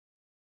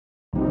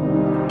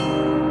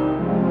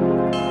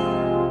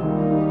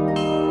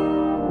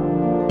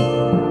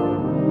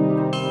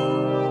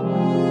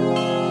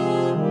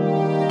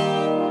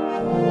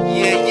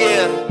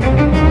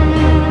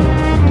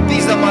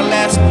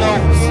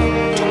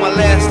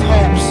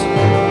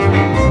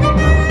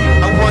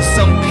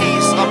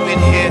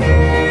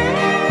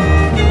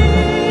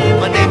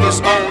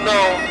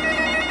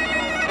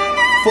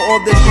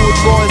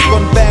boys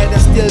gone bad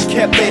and still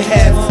kept their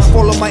heads.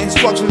 Follow my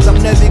instructions,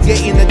 I'm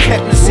navigating the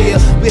captain's here.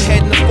 We're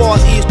heading the far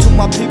east to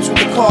my peeps with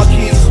the car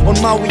keys. On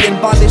Maui and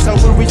Bali, I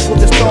will reach for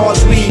the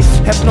stars. We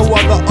have no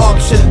other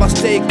option but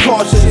stay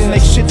cautious.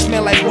 Make shit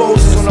smell like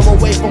roses when I'm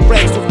away from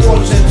rags to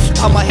fortune.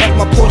 I might have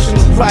my portion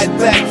of pride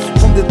back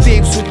from the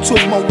thieves who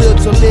took my will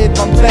to live.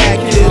 I'm back,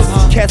 kids.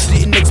 Cats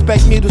didn't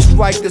expect me to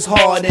strike this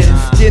hard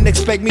and didn't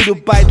expect me to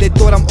bite. They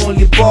thought I'm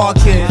only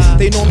barking.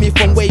 They know me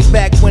from way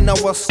back when I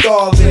was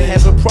starving.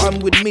 Have a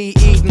problem with me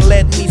eating,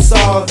 let me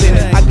solve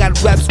it. I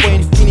got raps for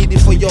infinity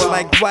for y'all,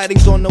 like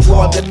writings on the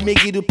wall. That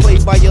Miki to play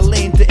by your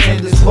lane to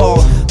end this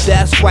ball.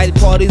 That's right,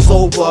 party's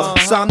over.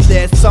 Some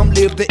dead, some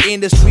live the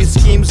industry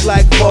schemes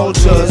like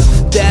vultures.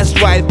 That's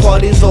right,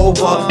 party's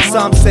over.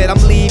 Some said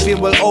I'm leaving,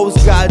 well,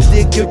 O's got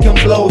dick, you can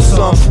blow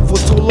some. For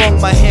too long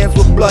my hands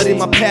were bloody,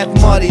 my path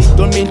muddy.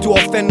 Don't mean to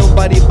offend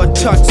nobody, but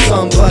touch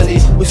somebody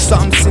with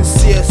something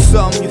sincere,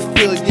 something you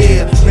feel,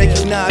 yeah.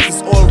 Recognize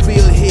it's all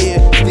real here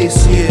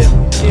this year.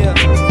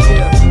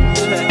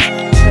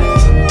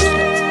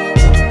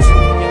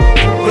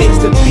 Raise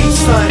the peace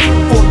sign,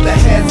 hold the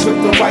hands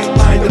with the right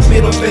mind, the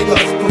middle finger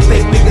for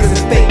fake niggas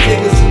and fake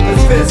niggas. The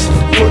fist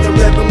for the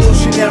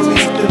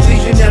revolutionaries, the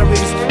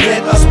visionaries.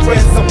 Let us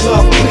spread some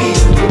love,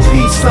 please. The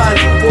peace sign,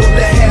 hold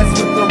the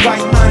hands with the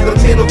right mind, the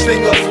middle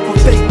finger for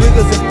fake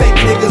niggas and fake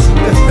niggas.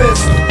 The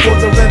fist for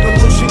the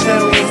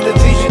revolutionaries, the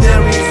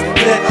visionaries.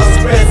 Let us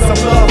spread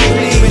some love,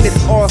 please. When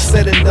it's all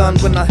said and done,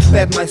 when I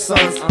fed my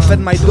sons, fed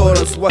my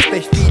daughters, washed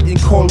their feet in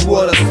cold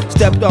waters,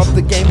 stepped off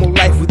the game of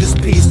life with this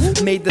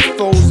peace, made the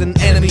foes and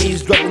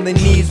enemies drop on their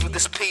knees with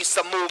this peace.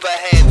 I move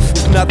ahead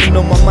with nothing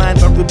on my mind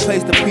but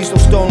replace the piece of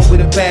stone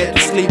with a bed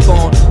to sleep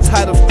on.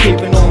 Tired of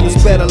creeping on this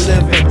better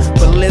living,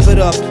 but live it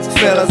up,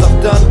 fellas.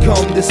 I've done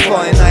come this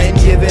far and I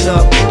ain't giving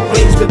up.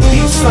 Raise the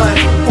peace sign,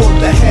 hold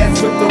the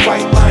hands with the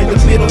right mind, the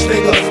middle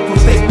finger for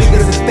fake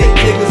niggas and fake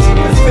niggas.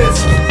 The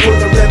fist for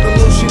the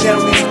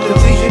revolutionaries, the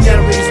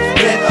visionaries.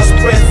 Let us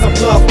spread some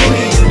love,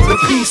 please. The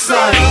peace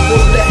sign,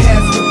 hold the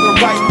hands with the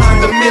right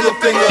mind, the middle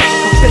finger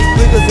for fake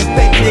niggas and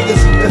fake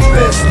niggas. The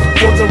fist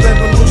for the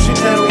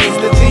revolutionaries,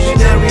 the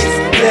visionaries.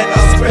 Let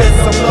us spread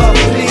some love,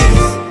 please.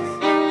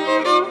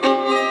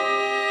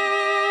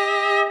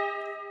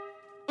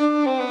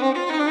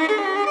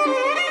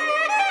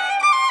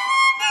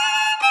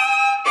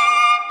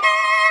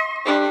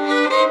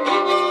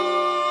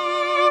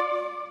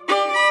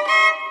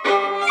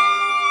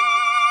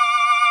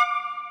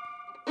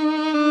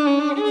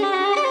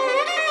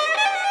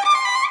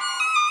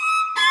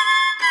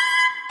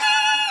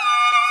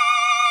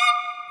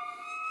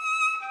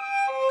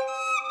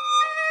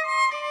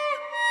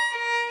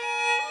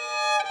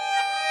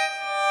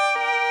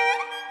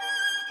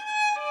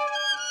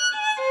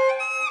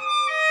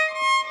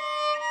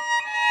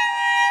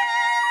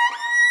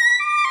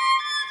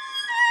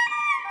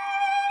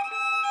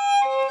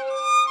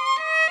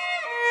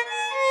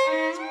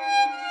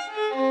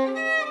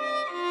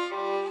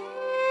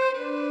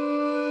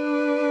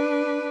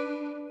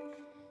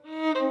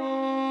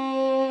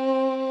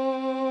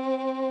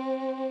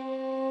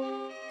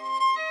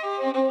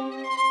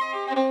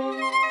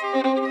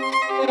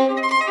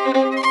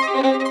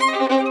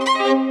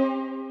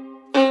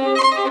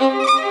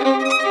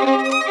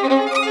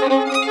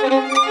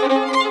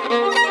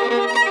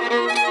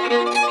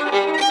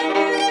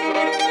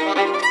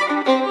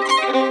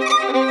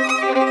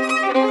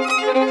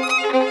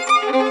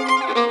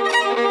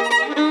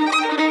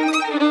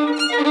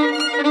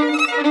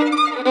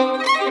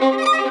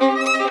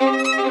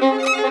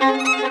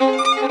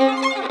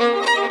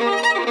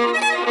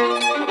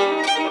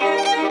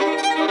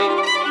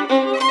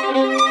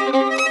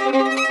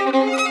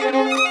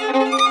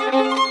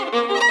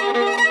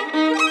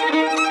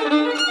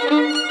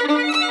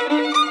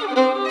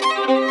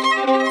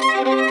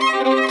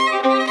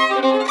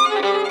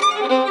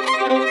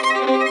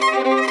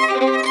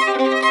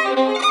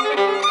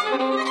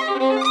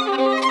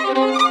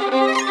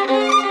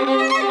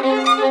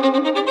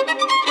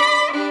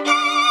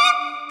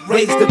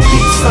 Raise the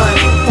peace sign,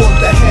 hold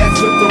the hands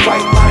with the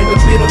right mind, the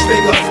middle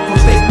finger for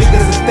fake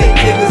niggas and fake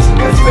niggas.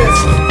 The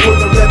fist for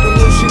the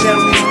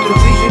revolutionaries, the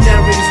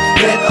visionaries.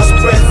 Let us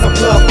spread some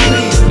love,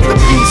 please. The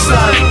peace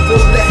sign,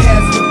 hold the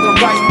hands with the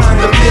right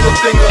mind, the middle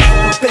finger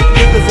for fake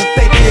niggas and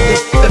fake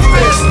niggas. The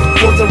fist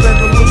for the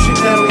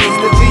revolutionaries,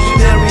 the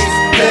visionaries.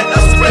 Let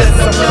us spread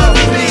some love,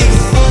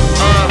 please.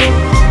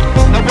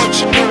 Now what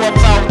you know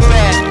about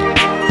that?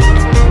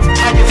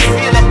 How you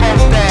feel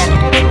about that?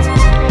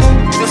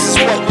 This is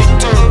what we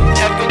do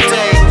every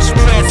day,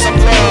 spread some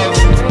love.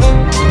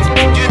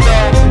 You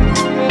know,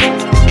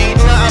 ain't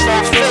nothing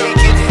about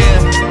fake in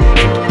here.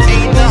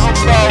 Ain't nothing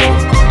about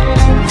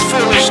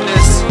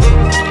foolishness,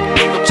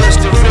 but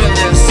just the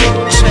realness.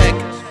 Check.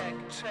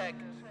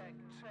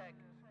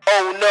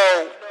 Oh no,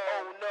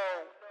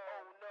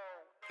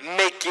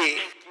 Miki.